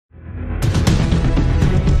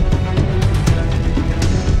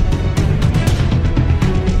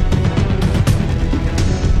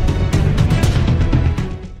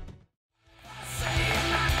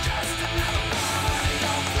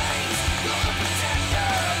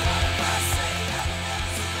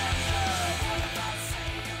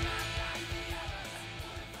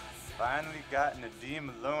got Nadim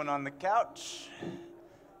alone on the couch.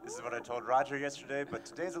 This is what I told Roger yesterday, but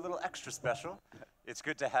today's a little extra special. It's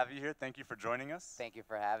good to have you here. Thank you for joining us. Thank you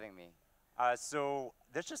for having me. So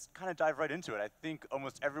let's just kind of dive right into it. I think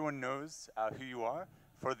almost everyone knows who you are.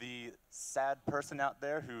 For the sad person out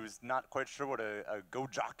there who's not quite sure what a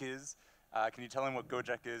Go-Jek is, can you tell him what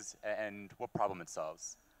Go-Jek is and what problem it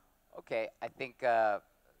solves? Okay, I think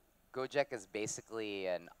Go-Jek is basically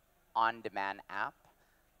an on-demand app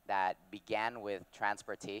that began with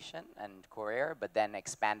transportation and courier, but then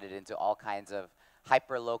expanded into all kinds of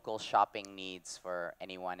hyper-local shopping needs for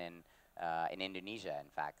anyone in Indonesia, in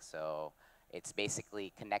fact. So it's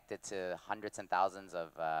basically connected to hundreds and thousands of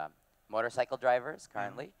motorcycle drivers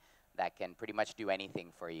currently that can pretty much do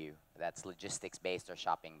anything for you that's logistics-based or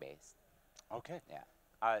shopping-based. Okay.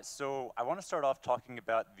 Yeah. So I want to start off talking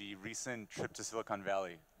about the recent trip to Silicon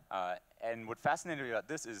Valley. And what fascinated me about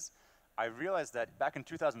this is I realized that back in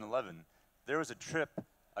 2011, there was a trip,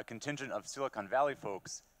 a contingent of Silicon Valley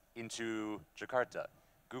folks into Jakarta.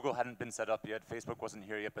 Google hadn't been set up yet, Facebook wasn't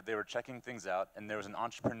here yet, but they were checking things out, and there was an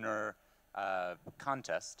entrepreneur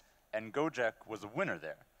contest, and Go-Jek was a winner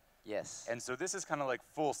there. Yes. And so this is kind of like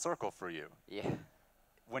full circle for you. Yeah.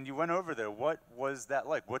 When you went over there, what was that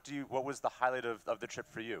like? What was the highlight of the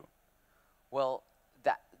trip for you? Well,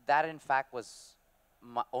 that in fact was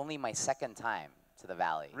only my second time to the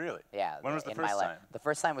Valley. Really? Yeah. When was the in first my life. time? The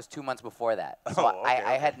first time was 2 months before that. Oh, So okay,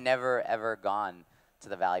 I had never ever gone to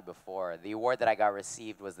the Valley before. The award that I got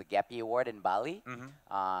received was the Gepi Award in Bali.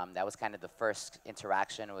 That was kind of the first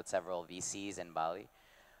interaction with several VCs in Bali.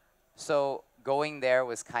 So going there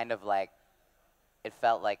was kind of like, it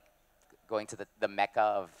felt like going to the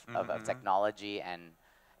mecca of technology,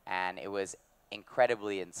 and it was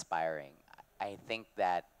incredibly inspiring. I think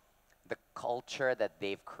that the culture that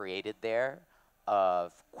they've created there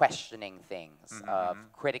of questioning things, of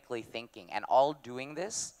critically thinking, and all doing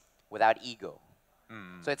this without ego.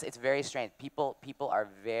 So it's very strange. People are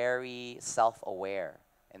very self-aware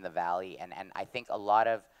in the Valley, and I think a lot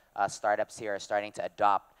of startups here are starting to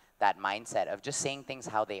adopt that mindset of just saying things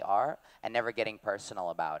how they are and never getting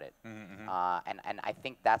personal about it. And I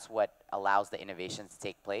think that's what allows the innovations to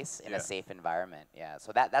take place in a safe environment. Yeah.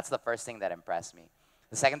 So that's the first thing that impressed me.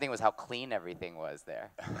 The second thing was how clean everything was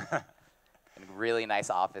there. And really nice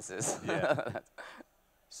offices. Yeah.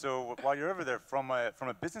 So while you're over there, from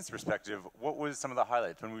a business perspective, what was some of the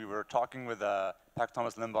highlights? When we were talking with Pak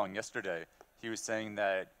Thomas Lembong yesterday, he was saying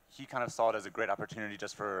that he kind of saw it as a great opportunity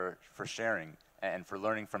just for sharing and for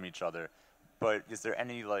learning from each other. But is there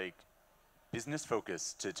any like business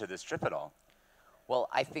focus to this trip at all? Well,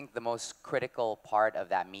 I think the most critical part of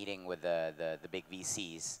that meeting with the big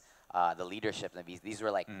VCs, the leadership, these were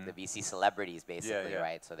like the VC celebrities basically,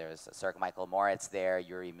 right? So there was Sir Michael Moritz there,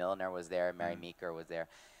 Yuri Milner was there, Mary Meeker was there.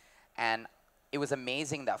 And it was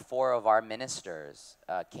amazing that 4 of our ministers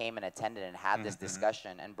came and attended and had this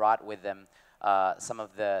discussion and brought with them some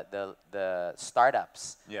of the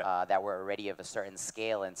startups that were already of a certain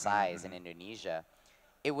scale and size in Indonesia.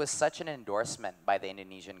 It was such an endorsement by the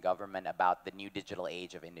Indonesian government about the new digital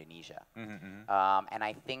age of Indonesia. And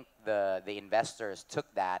I think the investors took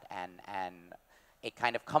that and it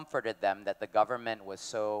kind of comforted them that the government was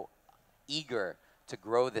so eager to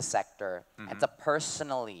grow the sector and to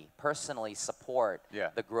personally support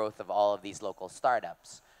the growth of all of these local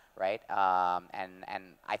startups. Right, and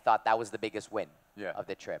I thought that was the biggest win of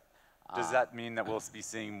the trip. Does that mean that we'll be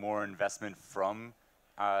seeing more investment from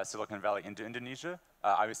Silicon Valley into Indonesia?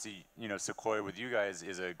 Obviously, you know, Sequoia with you guys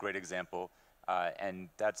is a great example, and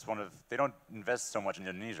that's one of, they don't invest so much in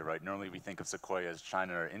Indonesia, right? Normally we think of Sequoia as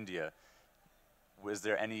China or India. Was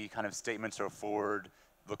there any kind of statements or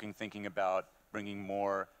forward-looking thinking about bringing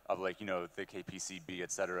more of, like, you know, the KPCB,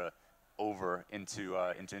 et cetera, over into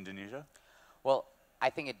Indonesia? Well, I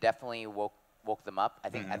think it definitely woke them up. I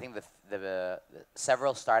think the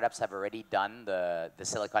several startups have already done the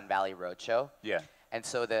Silicon Valley Roadshow. Yeah. And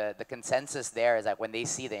so the consensus there is that when they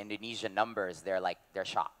see the Indonesian numbers, they're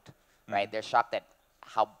shocked, right? They're shocked at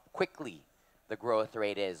how quickly the growth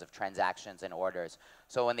rate is of transactions and orders.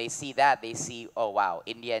 So when they see that, they see, oh wow,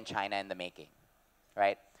 India and China in the making,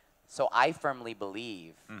 right? So I firmly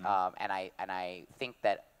believe, and I think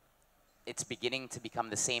that it's beginning to become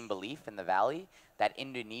the same belief in the Valley that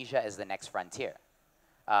Indonesia is the next frontier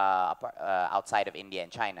outside of India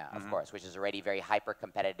and China, of course, which is already very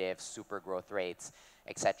hyper-competitive, super growth rates,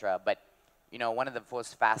 etc. But you know, one of the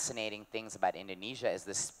most fascinating things about Indonesia is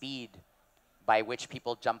the speed by which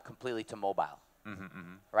people jump completely to mobile,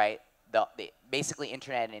 right? Basically,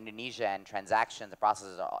 internet in Indonesia and transactions, the process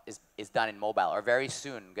is done in mobile, or very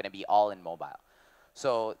soon going to be all in mobile.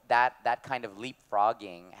 So that kind of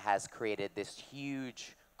leapfrogging has created this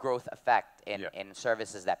huge growth effect in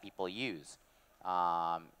services that people use.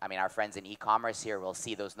 I mean, our friends in e-commerce here will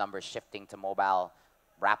see those numbers shifting to mobile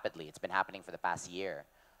rapidly. It's been happening for the past year.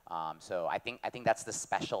 So I think that's the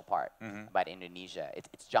special part about Indonesia.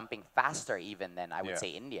 It's jumping faster even than I would say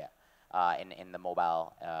India in the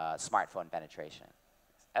mobile smartphone penetration.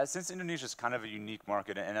 Since Indonesia is kind of a unique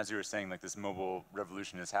market, and as you were saying, like this mobile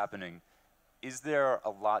revolution is happening, is there a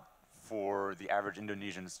lot for the average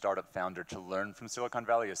Indonesian startup founder to learn from Silicon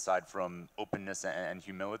Valley aside from openness and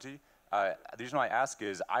humility? The reason why I ask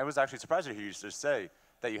is I was actually surprised to hear you just say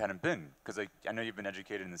that you hadn't been, because I know you've been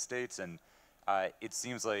educated in the States, and it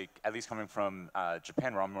seems like, at least coming from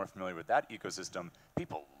Japan, where I'm more familiar with that ecosystem,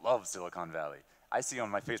 people love Silicon Valley. I see on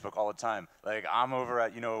my Facebook all the time, like I'm over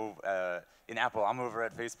at, in Apple, I'm over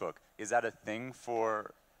at Facebook. Is that a thing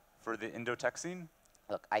for the Indo tech scene?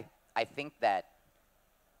 Look, I think that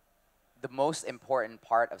the most important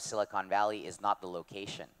part of Silicon Valley is not the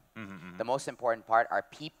location. The most important part are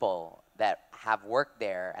people that have worked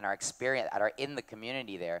there and are experienced, that are in the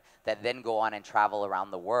community there, that then go on and travel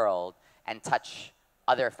around the world and touch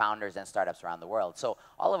other founders and startups around the world. So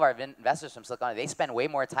all of our investors from Silicon Valley, they spend way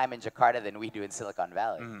more time in Jakarta than we do in Silicon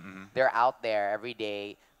Valley. They're out there every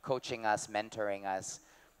day coaching us, mentoring us.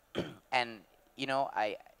 And,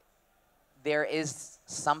 there is,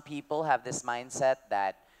 some people have this mindset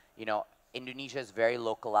that, Indonesia is very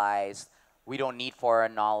localized. We don't need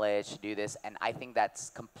foreign knowledge to do this. And I think that's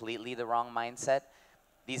completely the wrong mindset.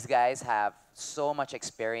 These guys have so much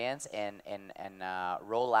experience in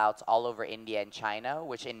rollouts all over India and China,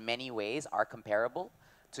 which in many ways are comparable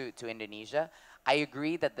to Indonesia. I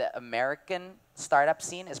agree that the American startup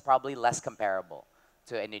scene is probably less comparable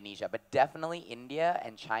to Indonesia, but definitely India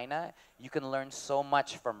and China, you can learn so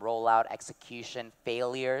much from rollout, execution,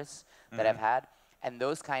 failures that I've had. And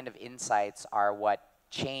those kind of insights are what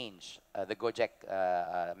change the Go-Jek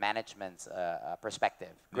management's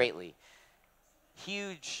perspective greatly.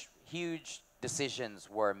 Huge decisions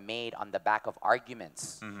were made on the back of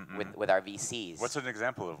arguments with our VCs. What's an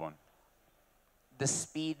example of one? The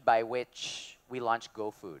speed by which we launched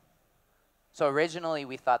GoFood. So originally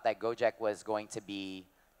we thought that Go-Jek was going to be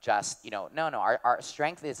just, no, our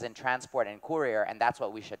strength is in transport and courier, and that's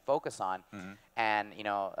what we should focus on. And,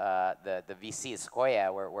 the VC,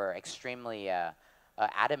 Sequoia, were extremely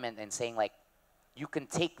adamant in saying, like, you can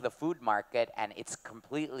take the food market and it's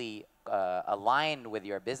completely aligned with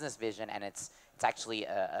your business vision, and it's actually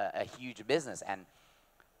a huge business. And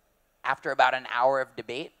after about an hour of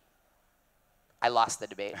debate, I lost the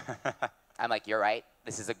debate. I'm like, you're right,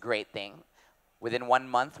 this is a great thing. Within 1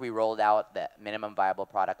 month, we rolled out the minimum viable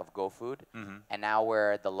product of GoFood, and now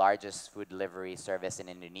we're the largest food delivery service in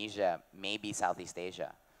Indonesia, maybe Southeast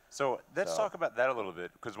Asia. So let's talk about that a little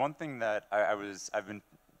bit, because one thing that I've been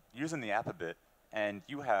using the app a bit, and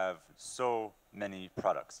you have so many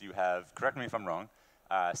products. You have, correct me if I'm wrong,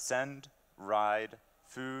 Send, Ride,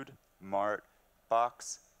 Food, Mart,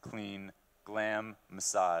 Box, Clean, Glam,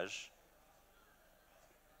 Massage.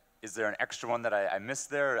 Is there an extra one that I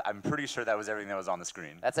missed there? I'm pretty sure that was everything that was on the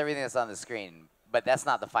screen. That's everything that's on the screen, but that's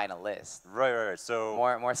not the final list. Right. So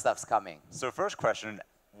more stuff's coming. So first question,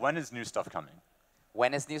 when is new stuff coming?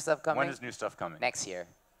 When is new stuff coming? When is new stuff coming? Next year.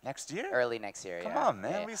 Next year? Early next year, Come yeah. on,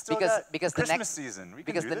 man. Yeah. We still because got the Christmas next, season. We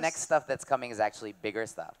because can the do next this. stuff that's coming is actually bigger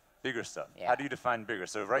stuff. Bigger stuff. Yeah. How do you define bigger?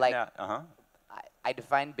 So right like, now, I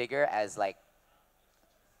define bigger as like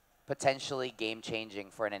potentially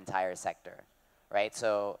game-changing for an entire sector, right?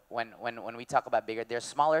 So when we talk about bigger, there's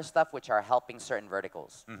smaller stuff which are helping certain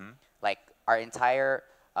verticals. Like our entire,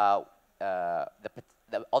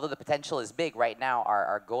 although the potential is big right now,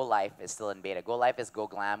 our Go Life is still in beta. Go Life is Go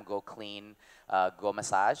Glam, Go Clean, Go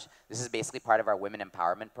Massage. This is basically part of our women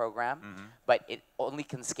empowerment program, but it only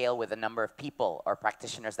can scale with the number of people or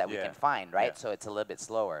practitioners that we can find, right? So it's a little bit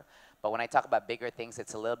slower. But when I talk about bigger things,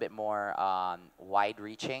 it's a little bit more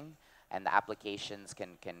wide-reaching, and the applications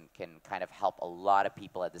can kind of help a lot of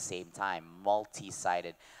people at the same time,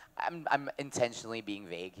 multi-sided. I'm intentionally being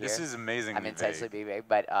vague here. this is amazing. I'm intentionally being vague,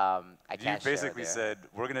 but I can't share You basically there. said,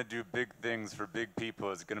 we're going to do big things for big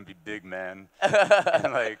people. It's going to be big, man.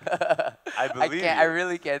 And like, I believe I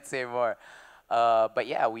really can't say more. But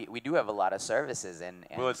yeah, we do have a lot of services. And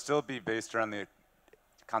will it still be based around the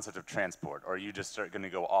concept of transport, or are you just going to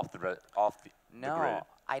go off the grid? No,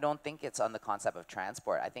 I don't think it's on the concept of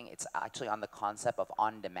transport. I think it's actually on the concept of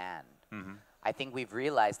on-demand. I think we've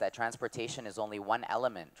realized that transportation is only one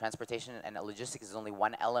element. Transportation and logistics is only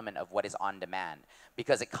one element of what is on demand,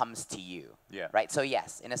 because it comes to you, right? So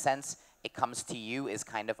yes, in a sense, it comes to you is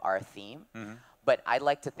kind of our theme. But I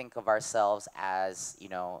like to think of ourselves as,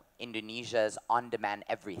 Indonesia's on-demand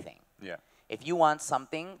everything. Yeah. If you want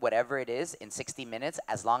something, whatever it is, in 60 minutes,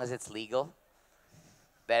 as long as it's legal,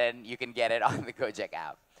 then you can get it on the Go-Jek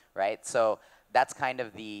app, right? So that's kind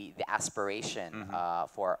of the aspiration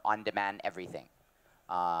for on-demand everything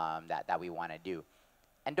that we want to do.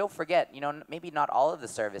 And don't forget, maybe not all of the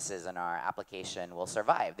services in our application will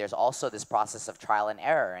survive. There's also this process of trial and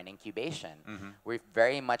error and incubation. We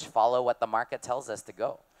very much follow what the market tells us to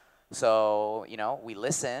go. So, we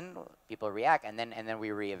listen, people react, and then we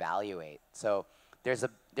reevaluate. So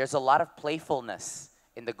there's a lot of playfulness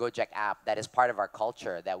in the Go-Jek app that is part of our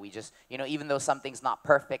culture that we just, even though something's not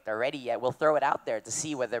perfect already yet, we'll throw it out there to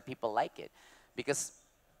see whether people like it. Because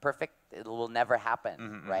perfect, it will never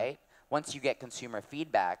happen, right? Once you get consumer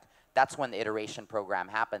feedback, that's when the iteration program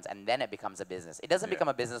happens, and then it becomes a business. It doesn't become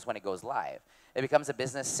a business when it goes live. It becomes a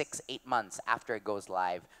business 6-8 months after it goes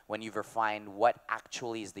live when you've refined what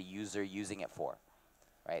actually is the user using it for,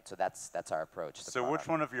 right? So that's our approach to So product. which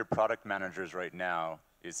one of your product managers right now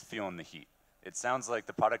is feeling the heat? It sounds like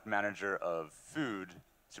the product manager of food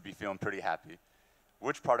should be feeling pretty happy.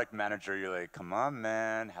 Which product manager you're like, come on,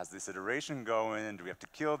 man, how's this iteration going? Do we have to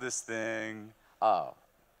kill this thing? Oh.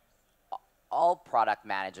 All product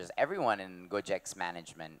managers, everyone in Go-Jek's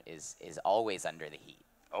management is always under the heat.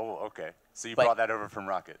 Oh, okay. So you But- brought that over from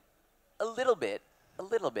Rocket. A little bit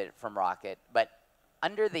from Rocket, but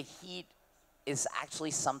under the heat is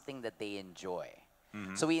actually something that they enjoy.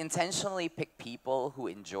 So we intentionally pick people who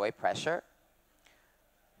enjoy pressure,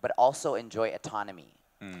 but also enjoy autonomy.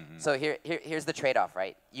 So here's the trade-off,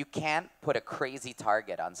 right? You can't put a crazy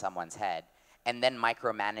target on someone's head and then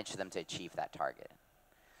micromanage them to achieve that target.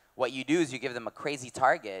 What you do is you give them a crazy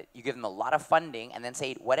target, you give them a lot of funding, and then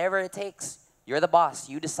say, whatever it takes, you're the boss.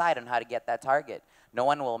 You decide on how to get that target. No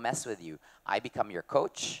one will mess with you. I become your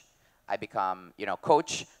coach. I become,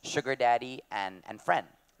 coach, sugar daddy, and friend.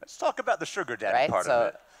 Let's talk about the sugar daddy Right? part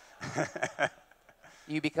So of it.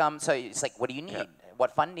 you become, so it's like, what do you need?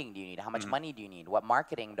 What funding do you need? How much money do you need? What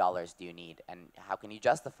marketing dollars do you need? And how can you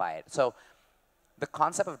justify it? So the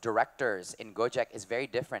concept of directors in Go-Jek is very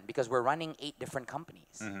different because we're running 8 different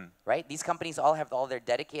companies, right? These companies all have all their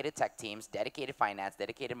dedicated tech teams, dedicated finance,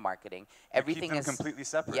 dedicated marketing. Everything keep them is completely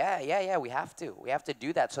separate. Yeah. We have to. We have to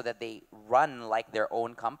do that so that they run like their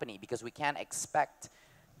own company because we can't expect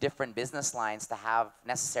different business lines to have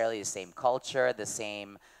necessarily the same culture, the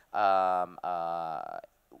same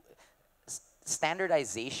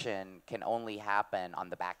standardization can only happen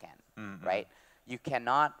on the back end, right? You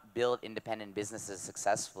cannot build independent businesses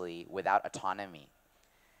successfully without autonomy.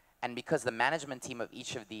 And because the management team of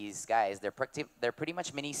each of these guys, they're pretty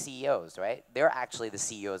much mini CEOs, right? They're actually the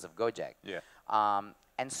CEOs of Go-Jek. Yeah.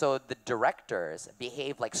 And so the directors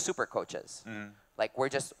behave like super coaches. Like we're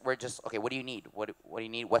just okay. What do you need? What do you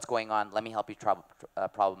need? What's going on? Let me help you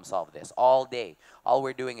problem solve this all day. All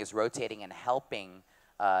we're doing is rotating and helping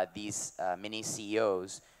these mini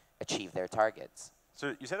CEOs achieve their targets.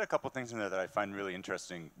 So you said a couple things in there that I find really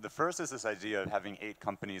interesting. The first is this idea of having 8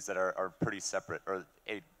 companies that are pretty separate, or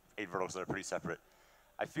eight verticals that are pretty separate.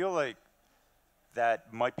 I feel like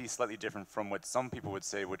that might be slightly different from what some people would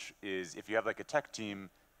say, which is if you have like a tech team,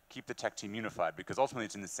 keep the tech team unified, because ultimately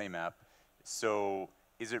it's in the same app. So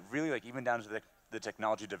is it really like even down to the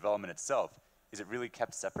technology development itself, is it really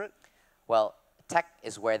kept separate? Well, tech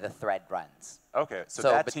is where the thread runs. Okay, so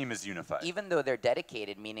but that team is unified. Even though they're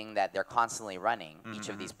dedicated, meaning that they're constantly running each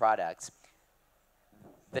of these products,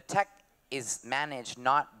 the tech is managed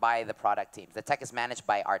not by the product teams. The tech is managed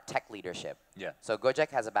by our tech leadership. Yeah. So Go-Jek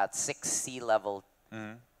has about 6 C-level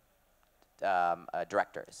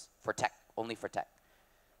directors for tech, only for tech.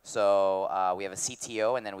 So we have a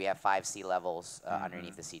CTO, and then we have 5 C-levels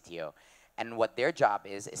underneath the CTO. And what their job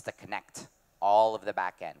is to connect all of the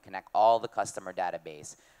backend, connect all the customer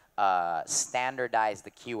database, standardize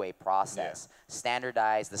the QA process,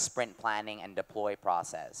 standardize the sprint planning and deploy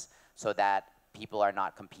process so that people are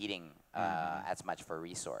not competing as much for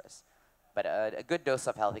resource. But a good dose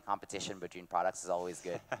of healthy competition between products is always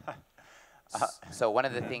good. So one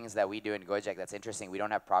of the things that we do in Go-Jek that's interesting, we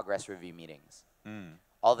don't have progress review meetings.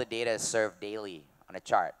 All the data is served daily on a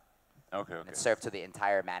chart. Okay. And it's served to the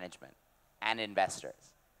entire management and investors.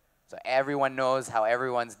 So everyone knows how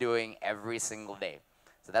everyone's doing every single day.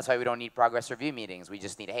 So that's why we don't need progress review meetings. We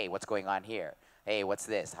just need, hey, what's going on here? Hey, what's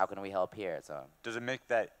this? How can we help here? So Does it make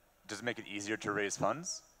it easier to raise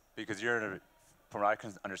funds? Because you're in from what I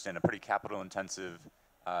can understand, a pretty capital-intensive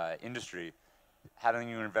industry. Having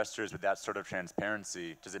your investors with that sort of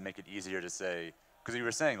transparency, does it make it easier to say? Because you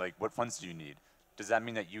were saying, like, what funds do you need? Does that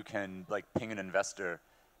mean that you can like ping an investor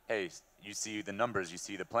hey, you see the numbers, you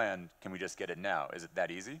see the plan, can we just get it now? Is it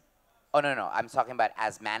that easy? Oh, no, no, I'm talking about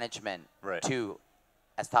as management Right.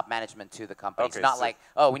 as top management to the company. It's Okay, not so like,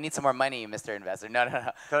 oh, we need some more money, Mr. Investor. No, no,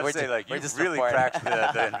 no. let's say like We're you've just really support. cracked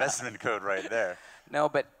the investment code right there. No,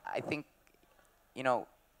 but I think, you know,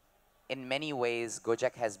 in many ways,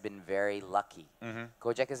 Go-Jek has been very lucky.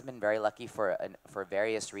 Go-Jek has been very lucky for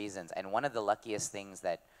various reasons. And one of the luckiest things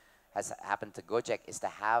that has happened to Go-Jek is to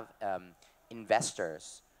have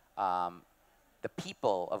investors, the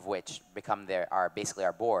people of which become basically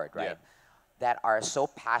our board, right? Yeah. That are so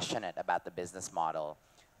passionate about the business model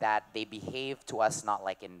that they behave to us not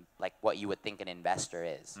like what you would think an investor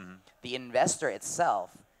is. The investor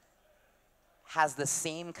itself has the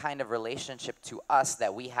same kind of relationship to us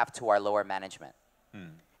that we have to our lower management.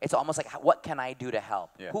 It's almost like, what can I do to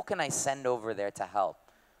help? Yeah. Who can I send over there to help?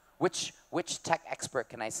 Which tech expert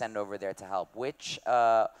can I send over there to help?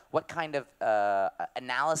 What kind of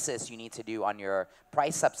analysis you need to do on your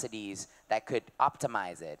price subsidies that could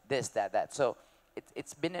optimize it? This, that. So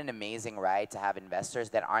it's been an amazing ride to have investors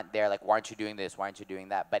that aren't there like, why aren't you doing this? Why aren't you doing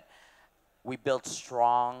that? But we built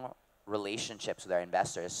strong relationships with our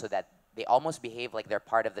investors so that they almost behave like they're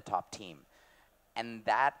part of the top team. And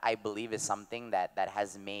that, I believe, is something that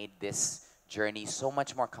has made this journey so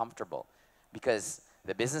much more comfortable. Because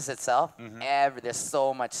the business itself, there's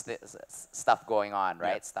so much stuff going on,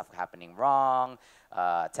 right? Yeah. Stuff happening wrong,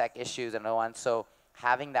 tech issues and so on. So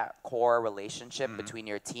having that core relationship between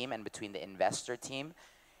your team and between the investor team,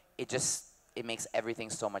 it makes everything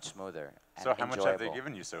so much smoother and So how enjoyable. much have they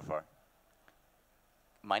given you so far?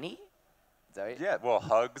 Money? Is that what you- Yeah, well,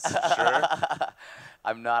 hugs, sure.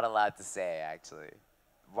 I'm not allowed to say, actually.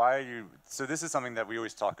 Why are you, so this is something that we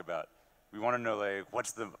always talk about. We want to know, like,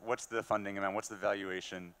 what's the funding amount, what's the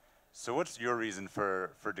valuation? So what's your reason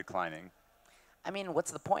for declining? I mean,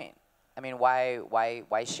 what's the point? I mean,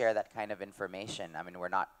 why share that kind of information? I mean, we're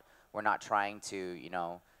not trying to,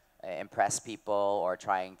 impress people or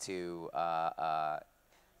trying to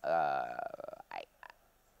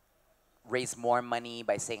raise more money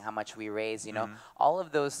by saying how much we raise. All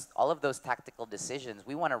of those tactical decisions.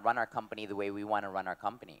 We want to run our company the way we want to run our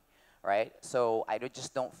company, right? So I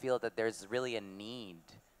just don't feel that there's really a need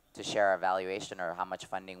to share our valuation or how much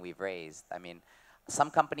funding we've raised. I mean,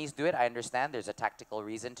 some companies do it. I understand there's a tactical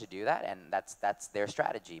reason to do that, and that's their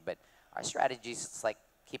strategy. But our strategy is like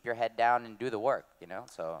keep your head down and do the work,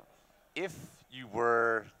 So If you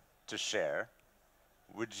were to share,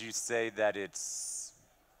 would you say that it's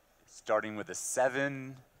starting with a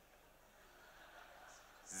 7,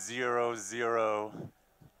 0, 0,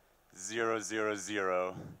 0, 0,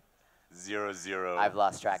 0, 0, 0? I've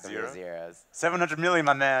lost track of zero? the zeros. 700 million,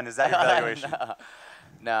 my man. Is that your valuation?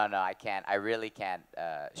 No, I can't. I really can't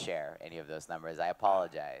share any of those numbers. I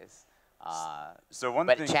apologize. So one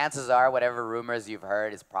But thing. chances are, whatever rumors you've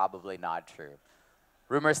heard is probably not true.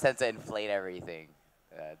 Rumors tend to inflate everything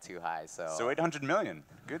too high. So 800 million.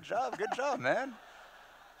 Good job, man.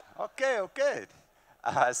 Okay.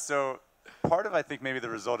 So part of, I think, maybe the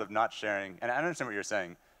result of not sharing, and I understand what you're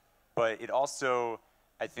saying, but it also,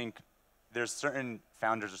 I think, there's certain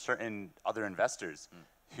founders or certain other investors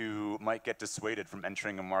who might get dissuaded from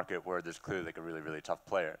entering a market where there's clearly like a really, really tough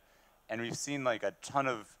player. And we've seen like a ton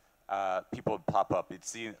of people pop up. You'd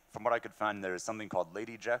see, from what I could find, there's something called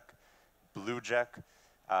Go-Jek, Blue-Jek,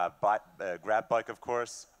 Grab Bike, of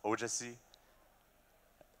course, Ojasi.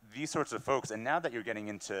 These sorts of folks, and now that you're getting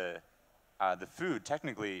into the food,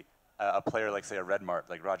 technically a player like, say, a Red Mart,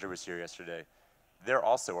 like Roger was here yesterday, they're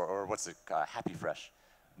also, or what's it, Happy Fresh.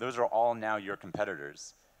 Those are all now your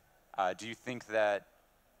competitors. Do you think that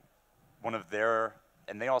one of their,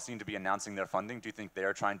 and they all seem to be announcing their funding, do you think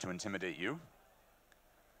they're trying to intimidate you?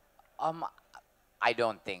 I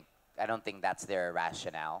don't think that's their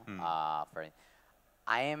rationale.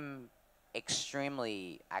 I am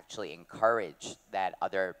extremely actually encouraged that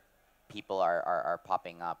other people are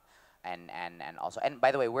popping up, and also, and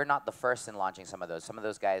by the way, we're not the first in launching some of those. Some of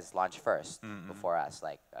those guys launched first before us.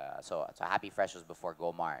 Like so Happy Fresh was before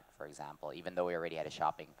Go-Mart, for example. Even though we already had a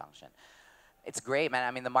shopping function, it's great, man.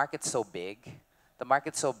 I mean, the market's so big. The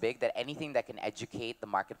market's so big that anything that can educate the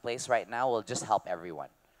marketplace right now will just help everyone.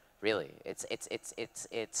 Really, it's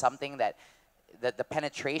something that the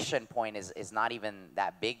penetration point is not even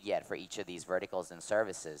that big yet for each of these verticals and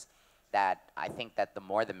services. That I think that the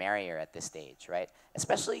more the merrier at this stage, right?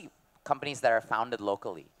 Especially companies that are founded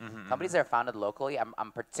locally. Companies that are founded locally,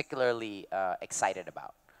 I'm particularly excited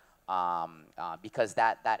about because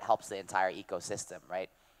that helps the entire ecosystem, right?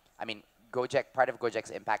 I mean, Go-Jek, part of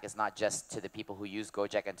Go-Jek's impact is not just to the people who use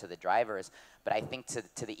Go-Jek and to the drivers, but I think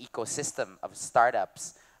to the ecosystem of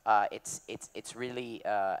startups it's really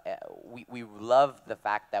we love the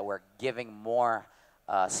fact that we're giving more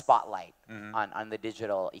spotlight on the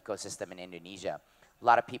digital ecosystem in Indonesia. A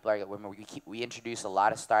lot of people are when we introduce a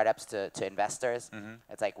lot of startups to investors.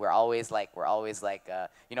 It's like we're always like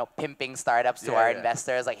you know, pimping startups to our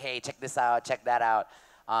investors, like, hey, check this out, check that out.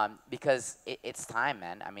 Because it's time,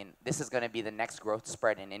 man. I mean, this is going to be the next growth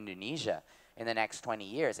spurt in Indonesia in the next 20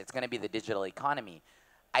 years. It's going to be the digital economy.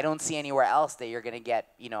 I don't see anywhere else that you're going to get,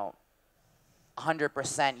 you know,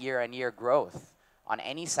 100% year-on-year growth on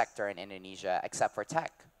any sector in Indonesia except for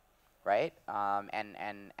tech, right?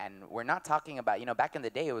 And we're not talking about, you know, back in the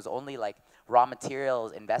day, it was only like raw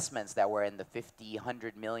materials investments that were in the 50,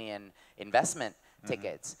 100 million investment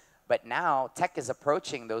tickets. But now tech is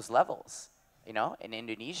approaching those levels, you know, in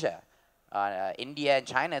Indonesia. India and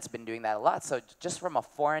China, it's been doing that a lot. So just from a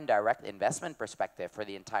foreign direct investment perspective for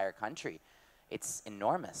the entire country, it's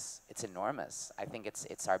enormous. It's enormous. I think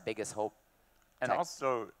it's our biggest hope. And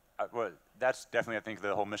also, well, that's definitely, I think,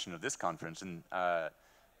 the whole mission of this conference. And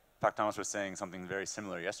Pak Thomas was saying something very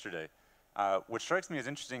similar yesterday. What strikes me as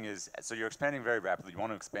interesting is, so you're expanding very rapidly. You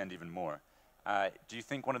want to expand even more. Do you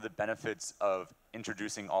think one of the benefits of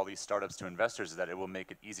introducing all these startups to investors is that it will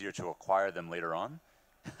make it easier to acquire them later on?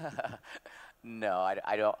 No,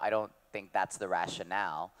 I don't think that's the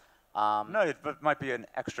rationale. No, it might be an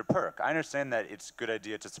extra perk. I understand that it's a good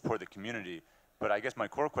idea to support the community, but I guess my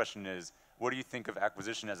core question is, what do you think of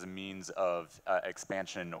acquisition as a means of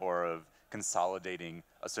expansion or of consolidating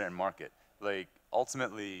a certain market? Like,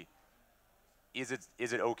 ultimately, is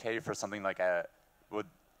it okay for something like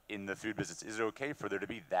in the food business, is it okay for there to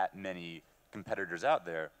be that many competitors out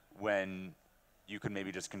there when you can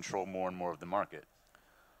maybe just control more and more of the market?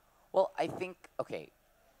 Well, I think, okay,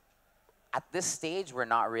 at this stage, we're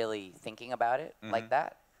not really thinking about it like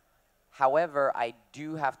that. However, I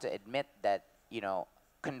do have to admit that, you know,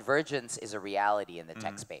 convergence is a reality in the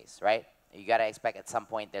tech space, right? You got to expect at some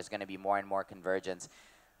point there's going to be more and more convergence.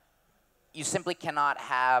 You simply cannot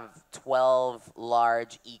have 12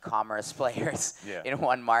 large e-commerce players in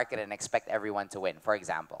one market and expect everyone to win, for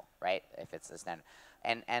example, right? If it's a standard.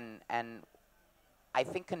 And I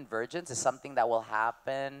think convergence is something that will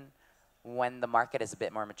happen when the market is a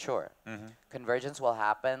bit more mature. Convergence will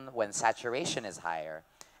happen when saturation is higher.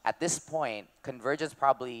 At this point, convergence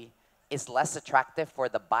probably is less attractive for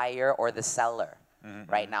the buyer or the seller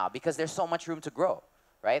right now because there's so much room to grow,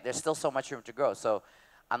 right? There's still so much room to grow. So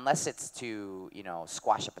unless it's to, you know,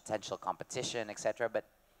 squash a potential competition, etc. But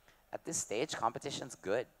at this stage, competition's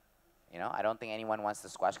good. You know, I don't think anyone wants to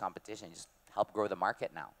squash competition. Just help grow the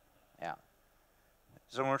market now. Yeah.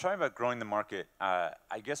 So when we're talking about growing the market, I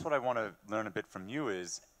guess what I want to learn a bit from you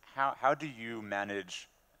is how do you manage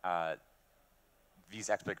these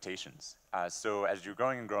expectations? So as you're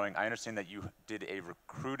growing and growing, I understand that you did a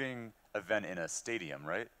recruiting event in a stadium,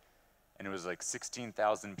 right? And it was like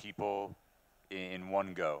 16,000 people in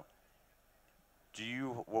one go.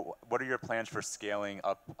 What are your plans for scaling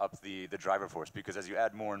up the driver force? Because as you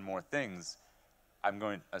add more and more things,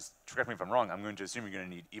 correct me if I'm wrong, I'm going to assume you're going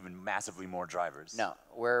to need even massively more drivers. No,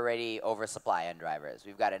 we're already oversupply on drivers.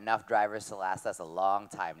 We've got enough drivers to last us a long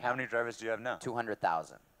time now. How many drivers do you have now?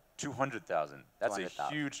 200,000. 200,000. That's 200,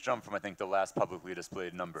 a huge jump from, I think, the last publicly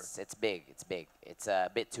displayed number. It's big. It's big. It's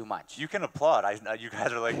a bit too much. You can applaud. You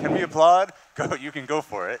guys are like, can we applaud? Go. You can go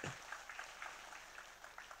for it.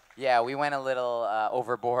 Yeah, we went a little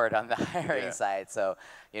overboard on the hiring side. So,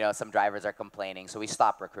 you know, some drivers are complaining. So we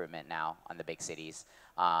stopped recruitment now on the big cities.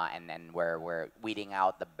 And then we're weeding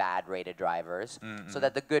out the bad rated drivers so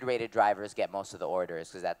that the good rated drivers get most of the orders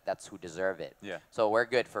because that's who deserve it. Yeah. So we're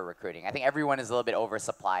good for recruiting. I think everyone is a little bit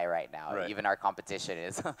oversupply right now. Right. Even our competition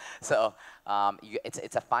is. So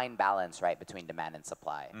it's a fine balance, right, between demand and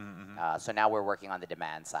supply. So now we're working on the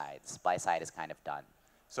demand side. Supply side is kind of done.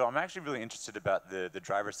 So I'm actually really interested about the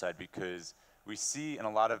driver side because we see in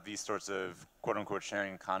a lot of these sorts of quote-unquote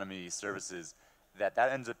sharing economy services that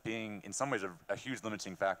ends up being, in some ways, a huge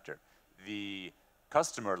limiting factor. The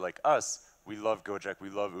customer, like us, we love Go-Jek, we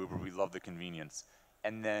love Uber, we love the convenience.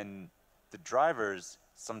 And then the drivers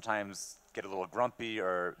sometimes get a little grumpy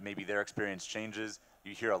or maybe their experience changes.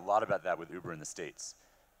 You hear a lot about that with Uber in the States.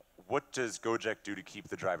 What does Go-Jek do to keep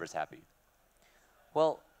the drivers happy?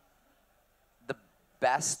 Well,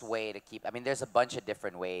 best way to keep, I mean, there's a bunch of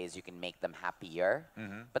different ways you can make them happier,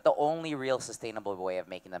 but the only real sustainable way of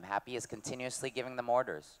making them happy is continuously giving them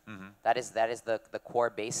orders. That is the core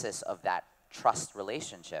basis of that trust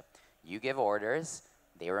relationship. You give orders,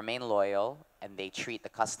 they remain loyal, and they treat the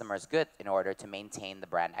customers good in order to maintain the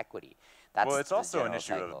brand equity. That's well, it's also an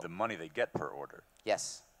issue cycle. of the money they get per order.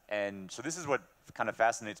 Yes. And so this is what kind of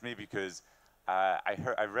fascinates me because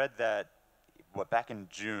I read that back in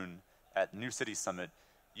June at New City Summit,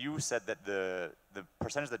 you said that the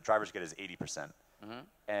percentage that drivers get is 80%,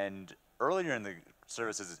 and earlier in the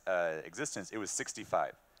service's existence, it was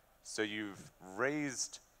 65. So you've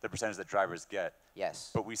raised the percentage that drivers get.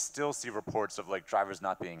 Yes. But we still see reports of like drivers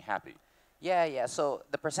not being happy. Yeah, yeah. So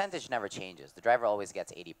the percentage never changes. The driver always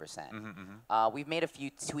gets 80%. We've made a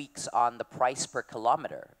few tweaks on the price per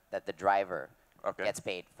kilometer that the driver gets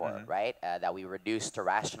paid for, right? That we reduced to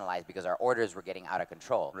rationalize because our orders were getting out of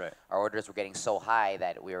control. Right. Our orders were getting so high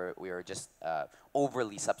that we were just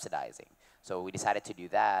overly subsidizing. So we decided to do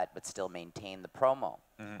that, but still maintain the promo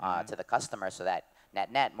to the customer, so that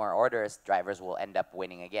net more orders, drivers will end up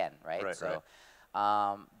winning again, right? Right, so,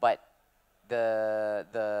 but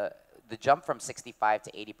the jump from 65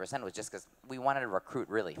 to 80% was just because we wanted to recruit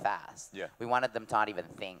really fast. Yeah. We wanted them to not even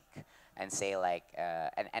think and say like,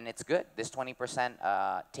 and it's good. This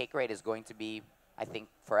 20% take rate is going to be, I think,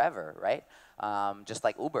 forever, right? Just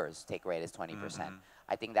like Uber's take rate is 20%.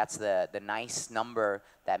 I think that's the nice number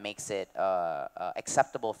that makes it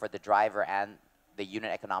acceptable for the driver and the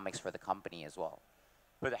unit economics for the company as well.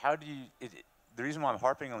 But how do you, the reason why I'm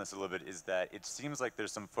harping on this a little bit is that it seems like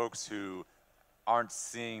there's some folks who aren't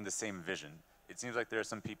seeing the same vision. It seems like there are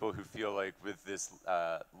some people who feel like with this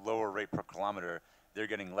lower rate per kilometer, they're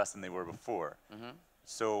getting less than they were before.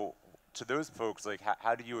 So to those folks, like,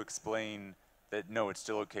 how do you explain that, no, it's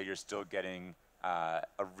still okay, you're still getting a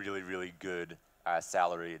really, really good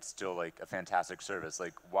salary, it's still like a fantastic service?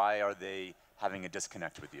 Like, why are they having a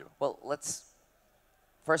disconnect with you? Well,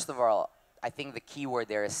 first of all, I think the key word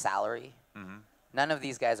there is salary. None of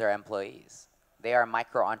these guys are employees. They are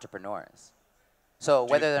micro entrepreneurs. So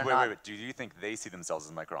whether they're not... Wait, do you think they see themselves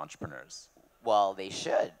as micro entrepreneurs? Well, they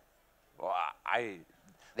should. Well,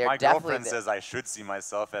 They're my definitely girlfriend says I should see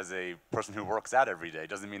myself as a person who works out every day.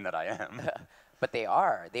 Doesn't mean that I am. But they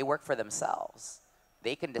are. They work for themselves.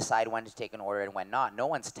 They can decide when to take an order and when not. No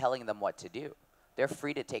one's telling them what to do. They're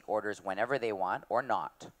free to take orders whenever they want or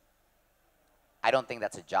not. I don't think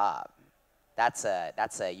that's a job.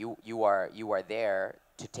 You are there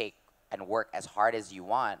to take and work as hard as you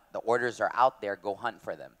want. The orders are out there. Go hunt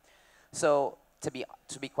for them. So to be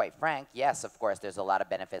quite frank, yes, of course, there's a lot of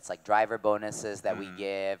benefits like driver bonuses that we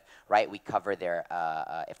give. Right, we cover their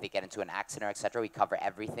if they get into an accident or etc. We cover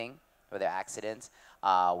everything for their accidents.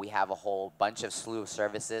 We have a whole bunch of slew of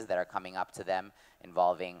services that are coming up to them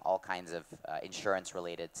involving all kinds of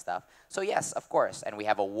insurance-related stuff. So yes, of course, and we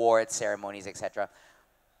have awards, ceremonies, etc.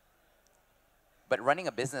 But running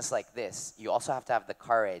a business like this, you also have to have the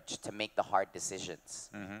courage to make the hard decisions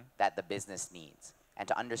that the business needs. And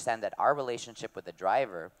to understand that our relationship with the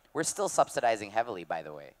driver, we're still subsidizing heavily, by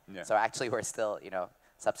the way. Yeah. So actually we're still,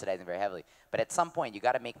 subsidizing very heavily. But at some point, you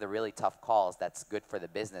got to make the really tough calls that's good for the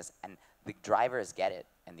business. And the drivers get it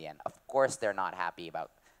in the end. Of course, they're not happy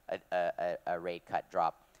about a rate cut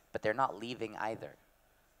drop, but they're not leaving either,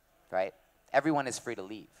 right? Everyone is free to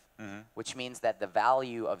leave. Which means that the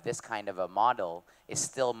value of this kind of a model is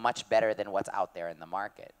still much better than what's out there in the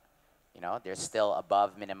market. They're still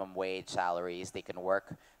above minimum wage salaries. They can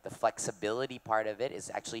work. The flexibility part of it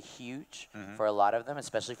is actually huge for a lot of them,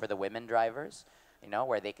 especially for the women drivers,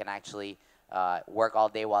 where they can actually work all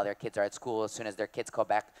day while their kids are at school. As soon as their kids go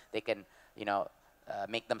back, they can,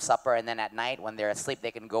 make them supper, and then at night when they're asleep,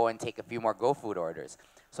 they can go and take a few more GoFood orders.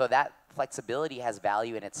 So that flexibility has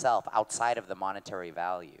value in itself outside of the monetary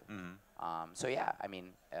value. So yeah, I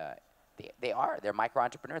mean, they're micro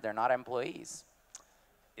entrepreneurs. They're not employees.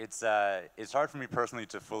 It's hard for me personally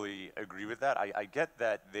to fully agree with that. I get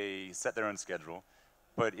that they set their own schedule,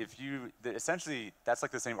 but essentially that's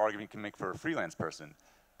like the same argument you can make for a freelance person.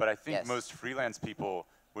 But I think most freelance people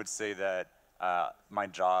would say that my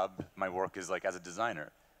job, my work is like as a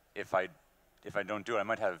designer. If I don't do it, I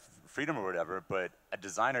might have freedom or whatever, but a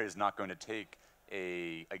designer is not going to take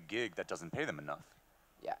a gig that doesn't pay them enough.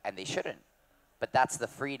 Yeah, and they shouldn't. But that's the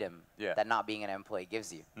freedom that not being an employee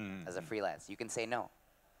gives you as a freelance. You can say no,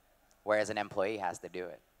 whereas an employee has to do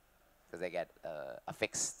it because they get a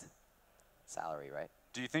fixed salary, right?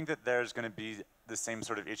 Do you think that there's going to be the same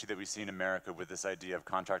sort of issue that we see in America with this idea of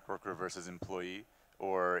contract worker versus employee?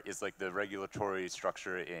 Or is like the regulatory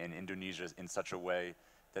structure in Indonesia in such a way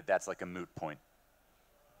that that's like a moot point?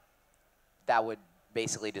 That would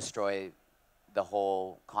basically destroy the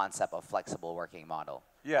whole concept of flexible working model.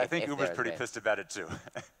 Yeah, I think Uber's pretty pissed about it too.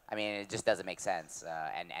 I mean, it just doesn't make sense.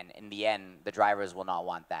 And in the end, the drivers will not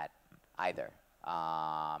want that either.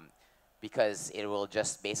 Because it will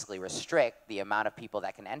just basically restrict the amount of people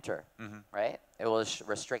that can enter, right? It will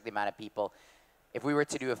restrict the amount of people. If we were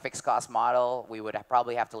to do a fixed cost model, we would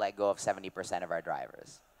probably have to let go of 70% of our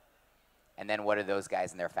drivers. And then what do those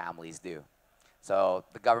guys and their families do? So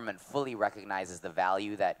the government fully recognizes the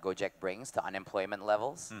value that Go-Jek brings to unemployment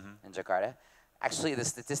levels in Jakarta. Actually, the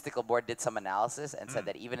statistical board did some analysis and said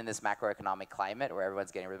that even in this macroeconomic climate where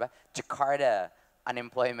everyone's getting rid of it, Jakarta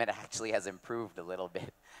unemployment actually has improved a little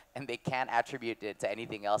bit. And they can't attribute it to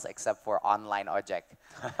anything else except for online ojek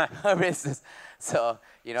business. So,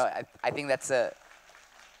 you know, I think that's a,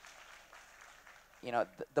 you know,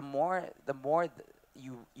 the more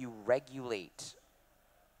you regulate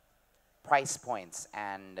price points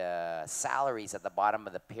and salaries at the bottom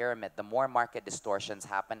of the pyramid, the more market distortions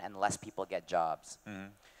happen and less people get jobs.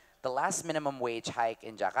 The last minimum wage hike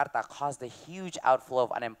in Jakarta caused a huge outflow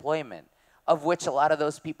of unemployment, of which a lot of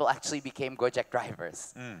those people actually became Gojek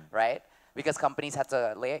drivers, right? Because companies had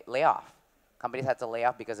to lay off. Companies had to lay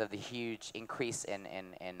off because of the huge increase in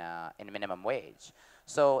minimum wage.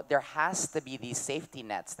 So there has to be these safety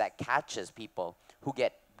nets that catches people who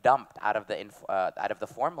get dumped out of the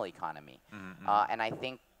formal economy. And I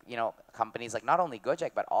think, you know, companies like not only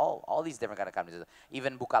Gojek, but all these different kind of companies,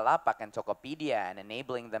 even Bukalapak and Tokopedia, and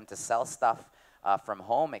enabling them to sell stuff from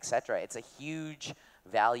home, etc. It's a huge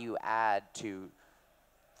value add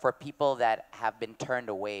for people that have been turned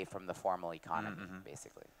away from the formal economy,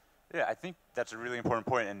 basically. Yeah, I think that's a really important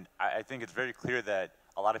point, and I think it's very clear that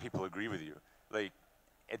a lot of people agree with you. Like,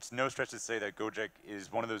 it's no stretch to say that Go-Jek is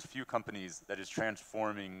one of those few companies that is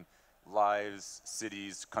transforming lives,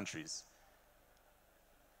 cities, countries.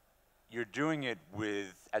 You're doing it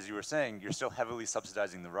with, as you were saying, you're still heavily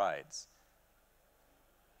subsidizing the rides.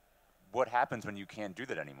 What happens when you can't do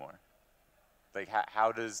that anymore? Like,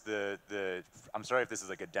 how does I'm sorry if this is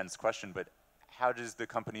like a dense question, but how does the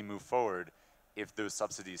company move forward if those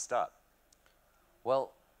subsidies stop?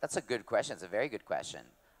 Well, that's a good question. It's a very good question.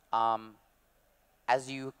 As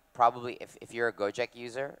you probably, if you're a Gojek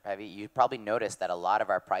user, you probably noticed that a lot of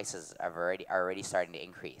our prices are already starting to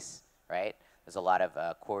increase, right? There's a lot of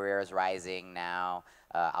couriers rising now,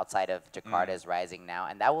 outside of Jakarta is rising now,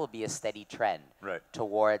 and that will be a steady trend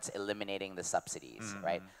towards eliminating the subsidies,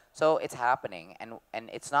 right? So it's happening, and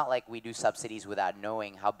it's not like we do subsidies without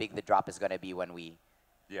knowing how big the drop is going to be when we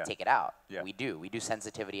take it out. We do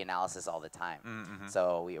sensitivity analysis all the time.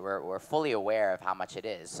 So we're fully aware of how much it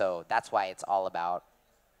is. So that's why it's all about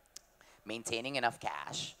maintaining enough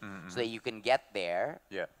cash so that you can get there.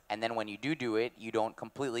 And then when you do it, you don't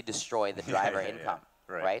completely destroy the driver income,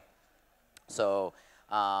 right? So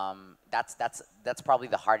that's probably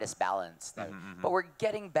the hardest balance. But we're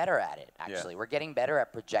getting better at it, actually. We're getting better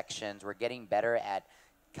at projections. We're getting better at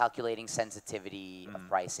calculating sensitivity of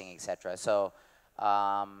pricing, etc. So,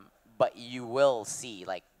 but you will see,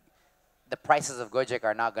 like, the prices of Gojek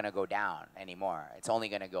are not going to go down anymore. It's only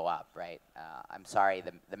going to go up, right? I'm sorry,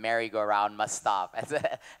 the merry-go-round must stop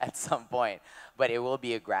at some point, but it will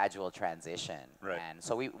be a gradual transition. And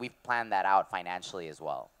so we've planned that out financially as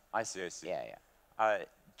well. I see. Yeah.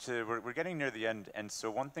 We're getting near the end, and so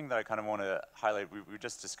one thing that I kind of want to highlight, we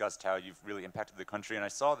just discussed how you've really impacted the country, and I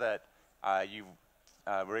saw that you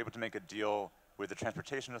were able to make a deal with the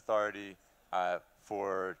Transportation Authority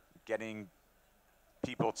for getting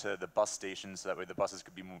people to the bus stations so that way the buses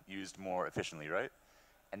could be used more efficiently, right?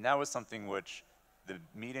 And that was something which the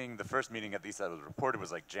first meeting at least that was reported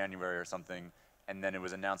was like January or something, and then it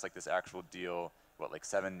was announced like this actual deal, like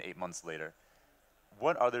 7-8 months later.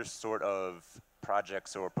 What other sort of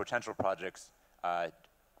projects or potential projects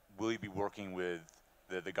will you be working with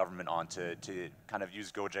the government on to kind of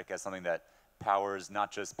use Go-Jek as something that powers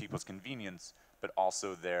not just people's convenience, but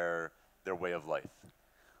also their way of life?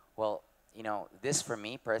 Well, you know, this for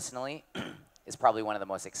me personally is probably one of the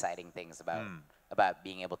most exciting things about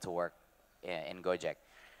being able to work in Go-Jek.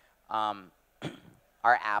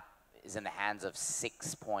 Our app is in the hands of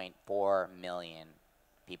 6.4 million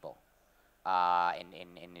people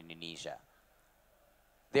in Indonesia.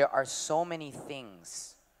 There are so many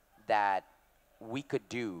things that we could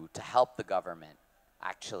do to help the government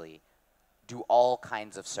actually do all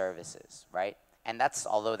kinds of services, right? And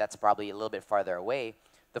although that's probably a little bit farther away,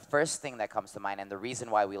 the first thing that comes to mind, and the reason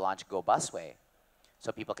why we launched Go Busway,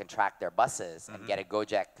 so people can track their buses and get a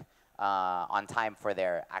Go-Jek on time for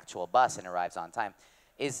their actual bus and arrives on time,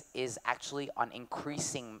 is actually on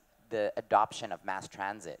increasing the adoption of mass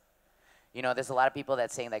transit. You know, there's a lot of people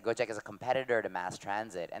that's saying that Go-Jek is a competitor to mass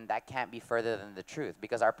transit, and that can't be further than the truth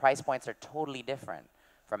because our price points are totally different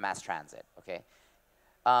from mass transit, okay?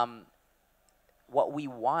 What we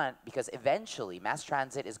want, because eventually mass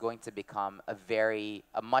transit is going to become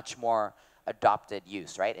a much more adopted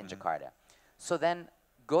use, right, in Jakarta. So then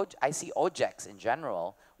I see ojeks in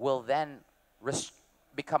general will then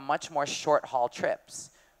become much more short haul trips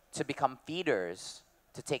to become feeders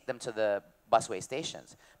to take them to the busway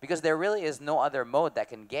stations, because there really is no other mode that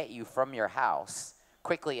can get you from your house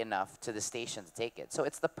quickly enough to the station to take it. So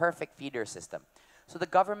it's the perfect feeder system. So the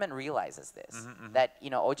government realizes this, that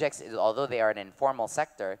OJEX, although they are an informal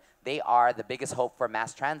sector, they are the biggest hope for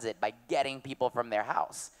mass transit by getting people from their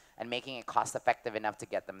house and making it cost effective enough to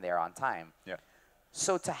get them there on time. Yeah.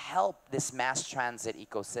 So to help this mass transit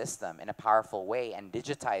ecosystem in a powerful way and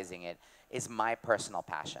digitizing it is my personal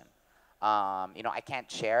passion. I can't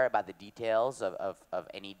share about the details of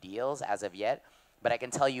any deals as of yet, but I can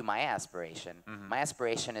tell you my aspiration. My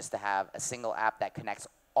aspiration is to have a single app that connects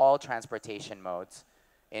all transportation modes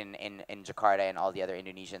in Jakarta and all the other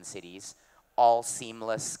Indonesian cities, all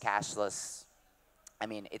seamless, cashless. I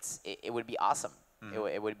mean, it would be awesome.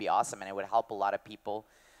 It would be awesome, and it would help a lot of people.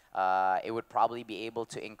 It would probably be able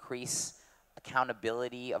to increase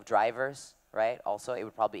accountability of drivers, right? Also, it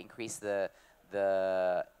would probably increase the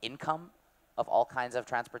income of all kinds of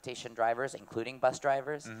transportation drivers, including bus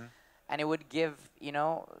drivers. And it would give,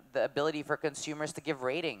 the ability for consumers to give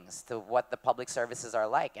ratings to what the public services are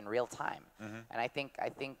like in real time. And I think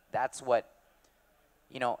that's what,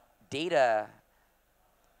 data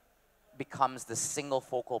becomes the single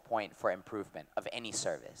focal point for improvement of any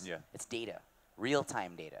service. Yeah. It's data,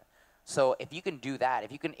 real-time data. So if you can do that,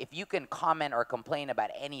 if you can comment or complain about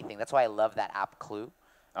anything, that's why I love that app Clue.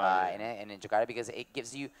 In Jakarta, because it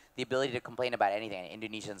gives you the ability to complain about anything. And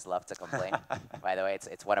Indonesians love to complain. By the way,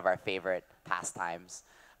 it's one of our favorite pastimes.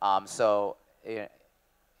 To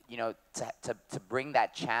bring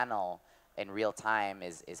that channel in real time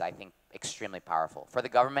is I think extremely powerful for the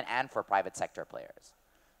government and for private sector players.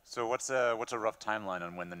 So what's a rough timeline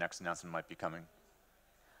on when the next announcement might be coming?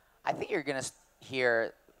 I think you're gonna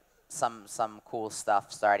hear some cool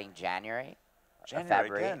stuff starting January.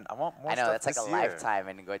 February. Again. I want more I know, stuff that's like this a year. lifetime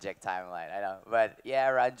in the Go-Jek timeline. I know. But yeah,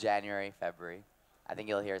 around January, February, I think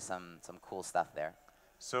you'll hear some cool stuff there.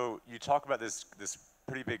 So you talk about this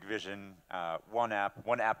pretty big vision, one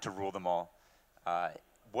app to rule them all.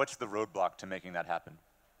 What's the roadblock to making that happen?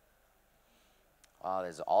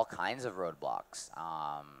 There's all kinds of roadblocks.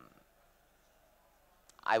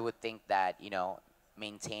 I would think that,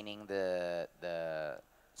 maintaining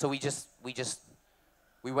so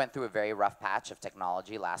we went through a very rough patch of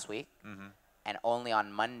technology last week, and only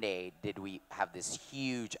on Monday did we have this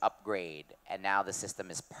huge upgrade, and now the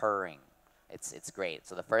system is purring. It's great.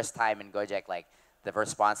 So the first time in Go-Jek, the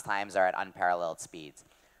response times are at unparalleled speeds.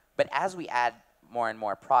 But as we add more and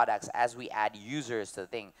more products, as we add users to the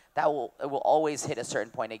thing, it will always hit a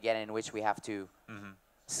certain point again in which we have to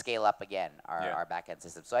scale up again our backend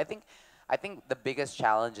system. So I think the biggest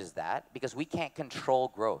challenge is that, because we can't control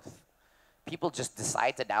growth. People just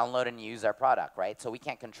decide to download and use our product, right? So we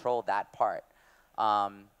can't control that part.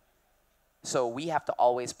 So we have to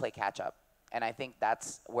always play catch up. And I think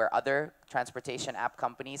that's where other transportation app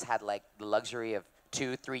companies had the luxury of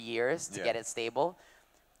 2-3 years to get it stable.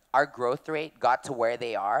 Our growth rate got to where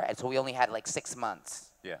they are, and so we only had 6 months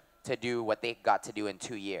to do what they got to do in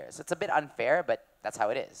 2 years. It's a bit unfair, but that's how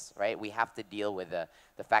it is, right? We have to deal with the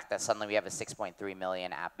fact that suddenly we have a 6.3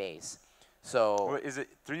 million app base. So Well, is it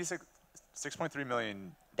 6.3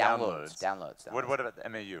 million downloads. What about the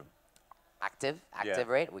MAU? Active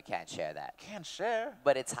rate, we can't share that. Can't share.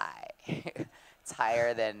 But it's high. It's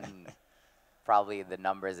higher than probably the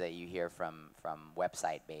numbers that you hear from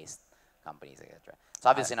website-based companies, etc. It's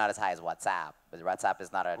obviously not as high as WhatsApp, but WhatsApp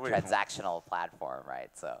is not a transactional platform, right?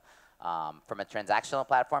 So from a transactional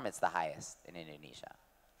platform, it's the highest in Indonesia,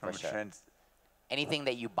 for sure. Anything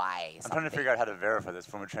that you buy. I'm trying to figure out how to verify this.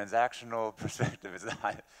 From a transactional perspective,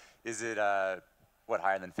 is it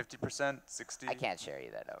higher than 50%, 60? I can't share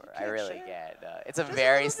you that number. I really can't. It's a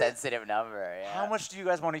very sensitive number. Yeah. How much do you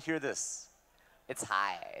guys want to hear this? It's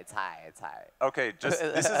high. It's high. Okay, this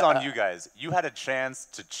is on you guys. You had a chance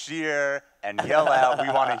to cheer and yell out, "We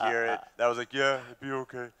want to hear it." That was yeah, it'd be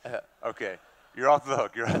okay. Okay, you're off the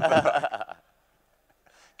hook. You're off the hook.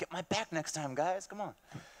 Get my back next time, guys. Come on.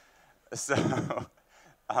 So,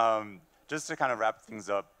 just to kind of wrap things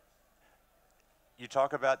up, you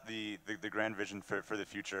talk about the grand vision for the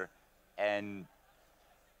future, and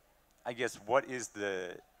I guess what is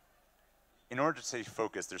in order to stay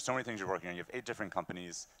focused, there's so many things you're working on. You have 8 different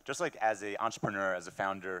companies. Just like as an entrepreneur, as a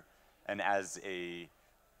founder, and as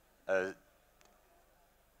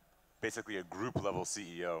basically a group level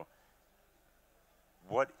CEO,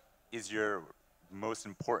 what is your most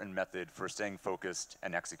important method for staying focused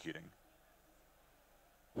and executing?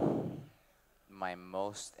 My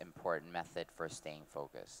most important method for staying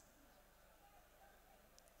focused.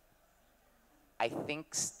 I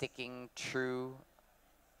think sticking true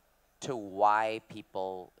to why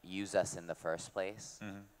people use us in the first place,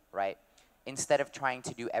 right? Instead of trying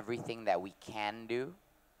to do everything that we can do,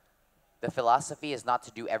 the philosophy is not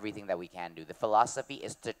to do everything that we can do. The philosophy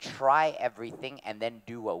is to try everything and then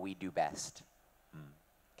do what we do best.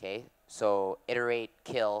 Okay? So iterate,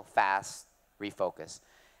 kill, fast, refocus.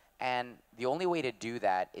 And the only way to do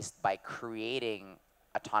that is by creating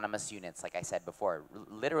autonomous units, like I said before,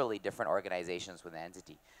 literally different organizations with an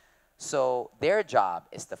entity. So their job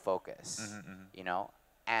is to focus, you know?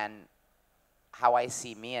 And how I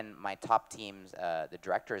see me and my top teams, the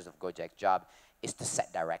directors of Go-Jek's job, is to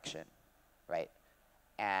set direction, right?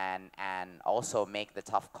 And also make the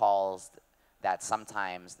tough calls that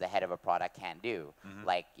sometimes the head of a product can't do.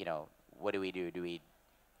 Like, you know, what do we do? Do we,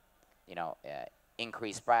 you know,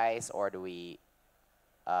 increase price, or do we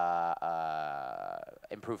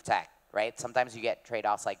improve tech, right? Sometimes you get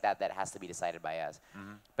trade-offs like that that has to be decided by us.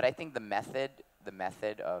 But I think the method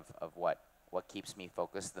of what keeps me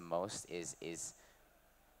focused the most is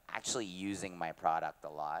actually using my product a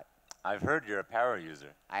lot. I've heard you're a power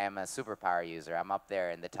user. I am a super power user. I'm up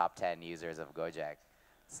there in the top 10 users of Go-Jek.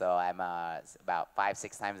 So I'm about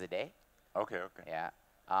 5-6 times a day. Okay, okay. Yeah.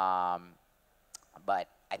 But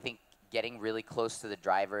I think getting really close to the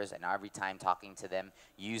drivers and every time talking to them,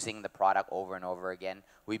 using the product over and over again,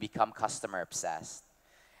 we become customer obsessed.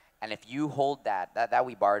 And if you hold that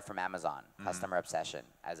we borrowed from Amazon, customer obsession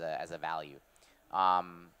as a value.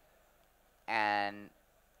 And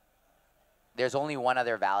there's only one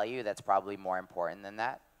other value that's probably more important than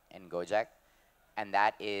that in Go-Jek, and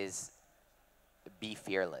that is be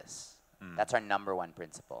fearless. That's our #1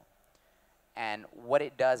 principle. And what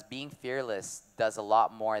it does, being fearless, does a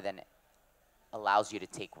lot more than allows you to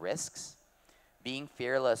take risks. Being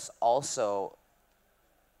fearless also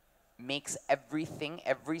makes everything,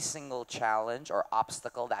 every single challenge or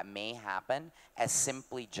obstacle that may happen as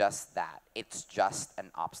simply just that. It's just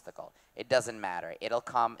an obstacle. It doesn't matter. It'll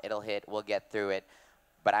come, it'll hit, we'll get through it,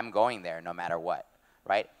 but I'm going there no matter what,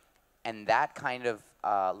 right? And that kind of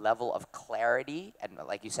level of clarity and,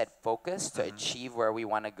 like you said, focus to achieve where we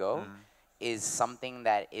want to go is something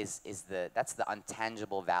that that's the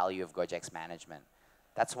intangible value of Go-Jek's management.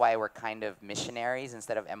 That's why we're kind of missionaries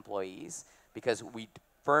instead of employees, because we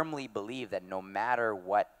firmly believe that no matter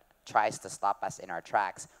what tries to stop us in our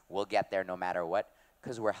tracks, we'll get there no matter what,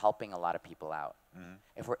 because we're helping a lot of people out.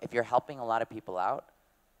 If you're helping a lot of people out,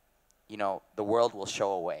 you know, the world will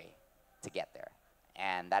show a way to get there.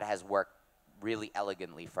 And that has worked really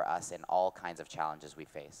elegantly for us in all kinds of challenges we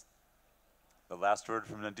faced. The last word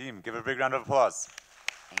from Nadim. Give a big round of applause.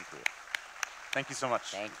 Thank you. Thank you so much.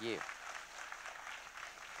 Thank you.